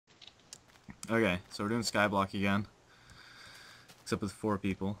Okay, so we're doing Skyblock again. Except with 4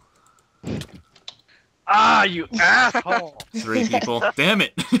 people. Ah, you asshole! 3 people. Damn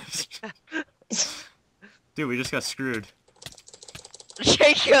it! Dude, we just got screwed.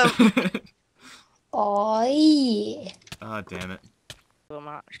 Jacob! Oi. Ah, damn it. I'm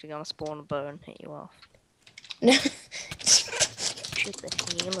actually gonna spawn a bow and hit you off. Shoot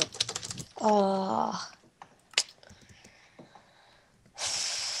the healer. Oh.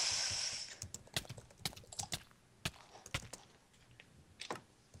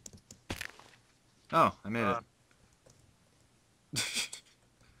 Oh, I made it.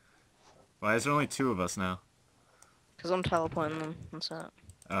 Why is there only 2 of us now? Because I'm teleporting them, that's it.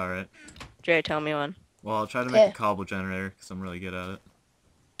 Alright. Jay, tell me when. Well, I'll try to make a cobble generator, because I'm really good at it.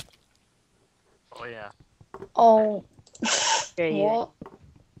 Oh yeah. Oh. Jay, What?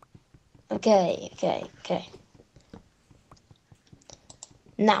 Okay.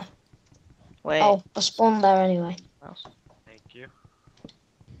 Now. Wait. Oh, I spawned there anyway. Thank you.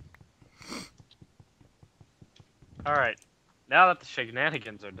 Alright. Now that the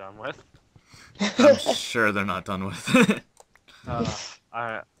shenanigans are done with. I'm sure they're not done with it. This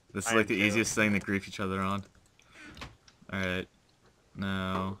is I like the am too. easiest thing to grief each other on. Alright.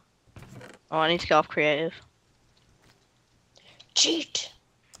 Now... Oh, I need to get off creative. Cheat.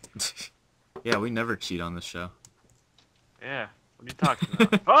 Yeah, we never cheat on this show. Yeah. What are you talking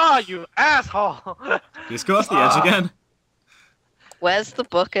about? Oh, you asshole! Just go off the edge again. Where's the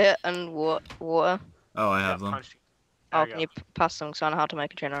bucket and water? Oh, I have them. Oh, can you pass them? Because I know how to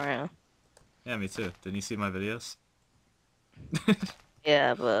make a generator. Yeah, me too. Didn't you see my videos?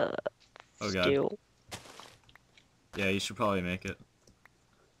 Yeah, but Oh god. still. Yeah, you should probably make it.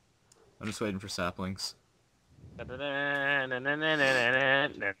 I'm just waiting for saplings.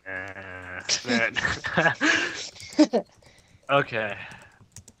 Okay.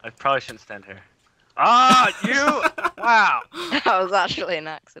 I probably shouldn't stand here. Ah, you! Wow! That was actually an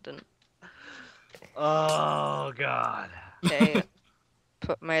accident. Oh, God. Okay.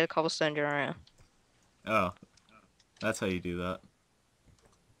 Made a cobblestone generator. Oh. That's how you do that.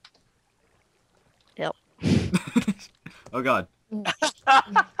 Yep. Oh god.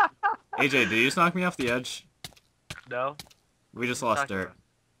 AJ, did you just knock me off the edge? No. We just lost dirt.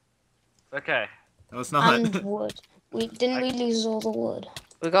 Okay. No, it's not. And wood. Didn't we lose all the wood?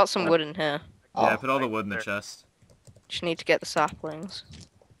 We got some wood in here. Yeah, I Oh. put all the wood in the chest. Just need to get the saplings.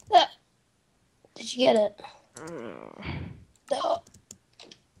 Did you get it? Oh.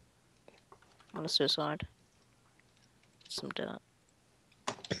 On a suicide. Some dirt.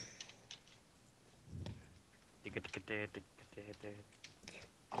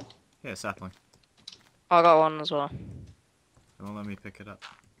 Yeah, sapling. I got one as well. They won't let me pick it up.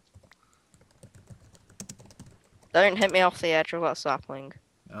 Don't hit me off the edge, I've got a sapling.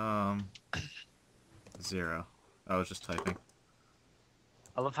 0. I was just typing.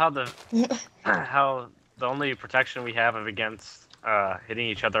 I love how the only protection we have against hitting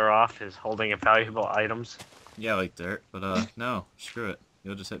each other off is holding valuable items. Yeah, like dirt, but no, screw it.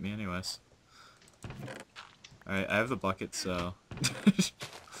 You'll just hit me anyways. Alright, I have the bucket, so...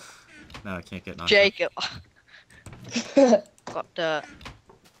 No, I can't get knocked Jacob! Got dirt.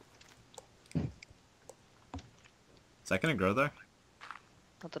 Is that gonna grow there?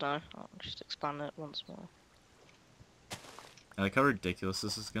 I don't know, I'll just expand it once more. I like how ridiculous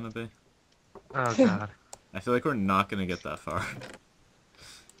this is gonna be. Oh god. I feel like we're not gonna get that far.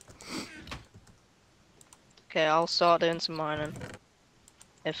 Okay, I'll start doing some mining.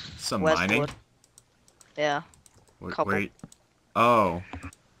 Some where's mining? wood? Yeah. Couple. Oh.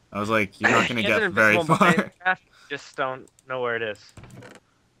 I was like, you're not gonna He has get an very invisible far. Minecraft, just don't know where it is.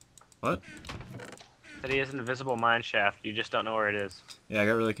 What? That he has an invisible mine shaft, you just don't know where it is. Yeah, I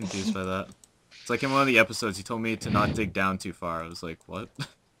got really confused by that. It's like in one of the episodes, he told me to not dig down too far. I was like, what?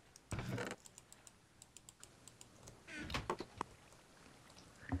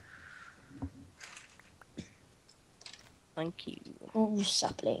 Thank you. Oh,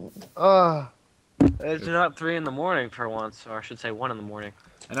 sapling. It's not 3 in the morning for once, or I should say 1 in the morning.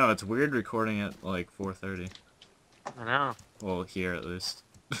 I know, it's weird recording at like 4:30. I know. Well, here at least.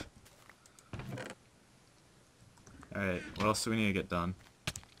 Alright, what else do we need to get done?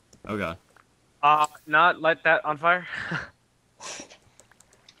 Oh god. Not light that on fire?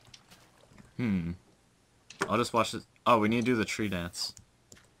 I'll just watch this. Oh, we need to do the tree dance.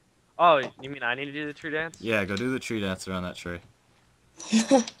 Oh, you mean I need to do the tree dance? Yeah, go do the tree dance around that tree.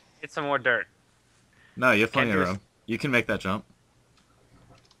 Get some more dirt. No, you have plenty of Can't do room. You can make that jump.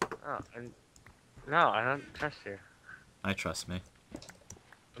 Oh, no, I don't trust you. I trust me.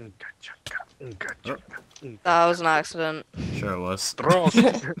 That was an accident. Sure it was. Grow.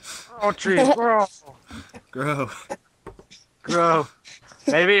 Oh, tree, grow. Grow. Grow.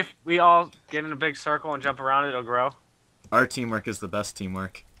 Maybe if we all get in a big circle and jump around, it'll grow. Our teamwork is the best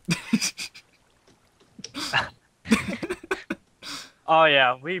teamwork. Oh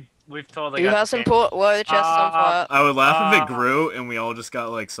yeah, we've totally Who got has the some game. where the chest on fire? I would laugh if it grew and we all just got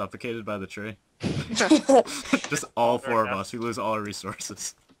like suffocated by the tree. Just all Fair four of enough. us. We lose all our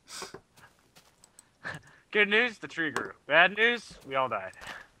resources. Good news, the tree grew. Bad news, we all died.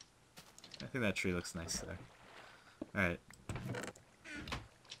 I think that tree looks nice there. Alright.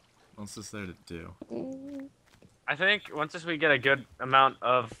 What's this there to do? I think once we get a good amount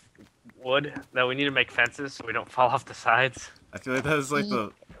of wood, that we need to make fences so we don't fall off the sides. I feel like that is like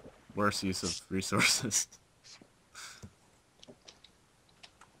the worst use of resources.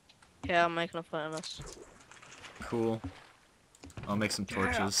 Yeah, I'm making a furnace. Cool. I'll make some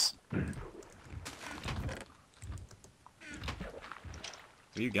torches. Where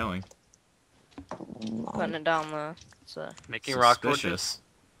are you going? Putting it down there. So Making rock torches. Suspicious.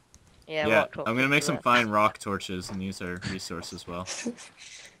 yeah, Yeah, rock torches I'm gonna make do some it. fine rock torches and use our resource as well. You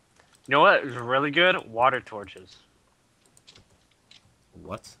know what is really good? Water torches.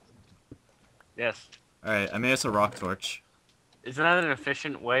 What? Yes. Alright, I made us a rock torch. Isn't that an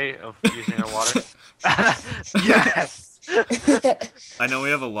efficient way of using our water? Yes! I know we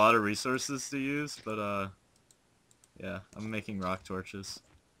have a lot of resources to use, but yeah, I'm making rock torches.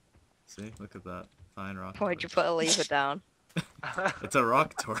 See, look at that. Fine rock Why'd you torch. put a lever down? It's a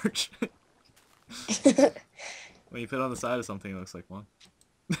rock torch. When you put it on the side of something, it looks like one.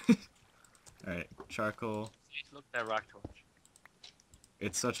 Alright, charcoal. Look at that rock torch.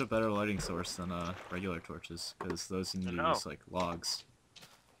 It's such a better lighting source than regular torches, because those need to know. use like logs.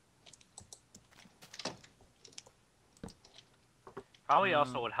 Probably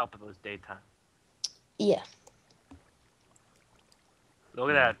also would help if it was daytime. Yeah. Look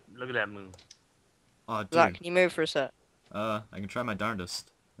at that. Look at that moon. Oh, dude. Zach, can you move for a sec? I can try my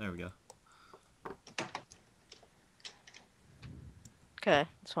darndest. There we go. Okay,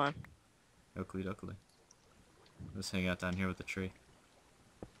 that's fine. Oakley dokley. Just hang out down here with the tree.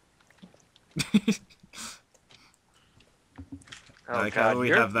 Oh like how god, we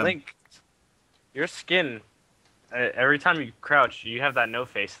your have them. Link, your skin, every time you crouch, you have that no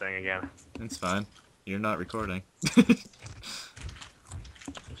face thing again. It's fine. You're not recording. This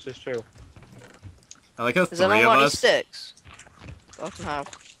is true. I like how Is there three not of any us. sticks? I can have.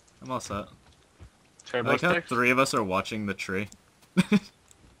 I'm all set. I Turbo like how sticks? three of us are watching the tree.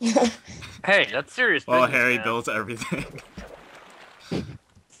 Hey, that's serious While business, Harry man. builds everything.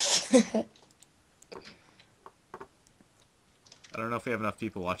 I don't know if we have enough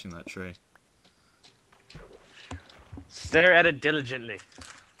people watching that tree. Stare at it diligently.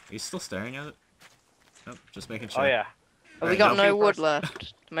 Are you still staring at it? Nope, just making sure. Oh yeah. Have we Alright, got now no wood people-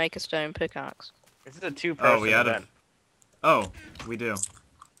 left to make a stone pickaxe? This is a two-person Oh, we had event. Oh, we do.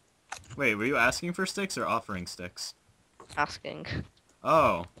 Wait, were you asking for sticks or offering sticks? Asking.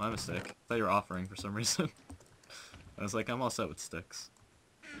 Oh, my mistake. I thought you were offering for some reason. I was like, I'm all set with sticks.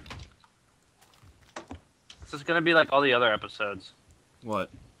 This is gonna be like all the other episodes. What?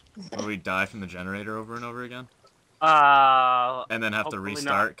 Where we die from the generator over and over again? Uh, And then have to Hopefully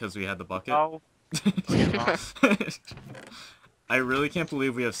restart not. because we had the bucket? oh, I really can't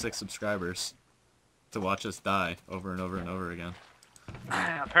believe we have 6 subscribers to watch us die over and over and over again.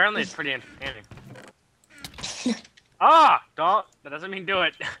 apparently it's pretty entertaining. Ah, don't. That doesn't mean do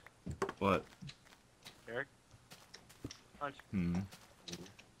it. What? Eric. Punch. Hmm.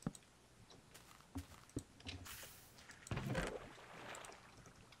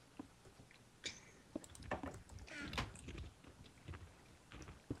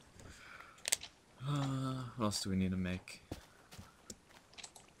 What else do we need to make?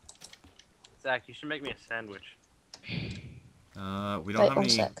 Zach, you should make me a sandwich. We don't Wait, have one any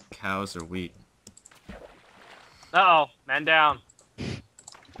sec. cows or wheat. Uh oh, man down.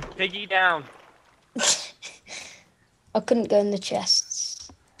 Piggy down. I couldn't go in the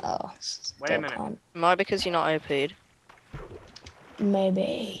chests. Oh, Wait a minute. can't. Might because you're not OP'd.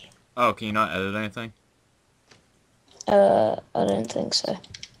 Maybe. Oh, can you not edit anything? I don't think so.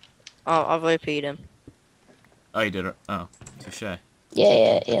 Oh, I've OP'd him. Oh, you did it. Oh, touche.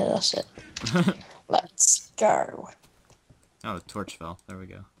 Yeah, that's it. Let's go. Oh, the torch fell. There we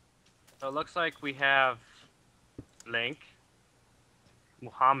go. So it looks like we have Link,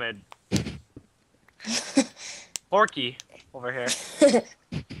 Muhammad, Porky over here,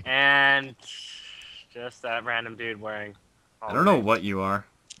 and just that random dude wearing. I don't know what you are.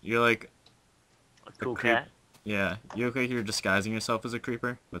 You're like A cool creep. cat. Yeah, you okay here disguising yourself as a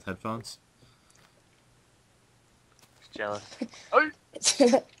creeper with headphones? Jealous. Oh,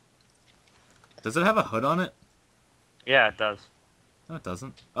 Does it have a hood on it? yeah, it does. No, it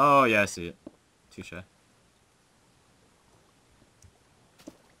doesn't. Oh, yeah, I see it. Touche.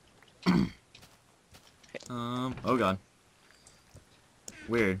 Oh god.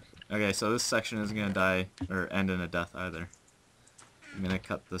 Weird. Okay, so this section isn't gonna die, or end in a death either. I'm gonna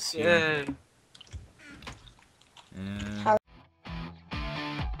cut this here. Yay. And... How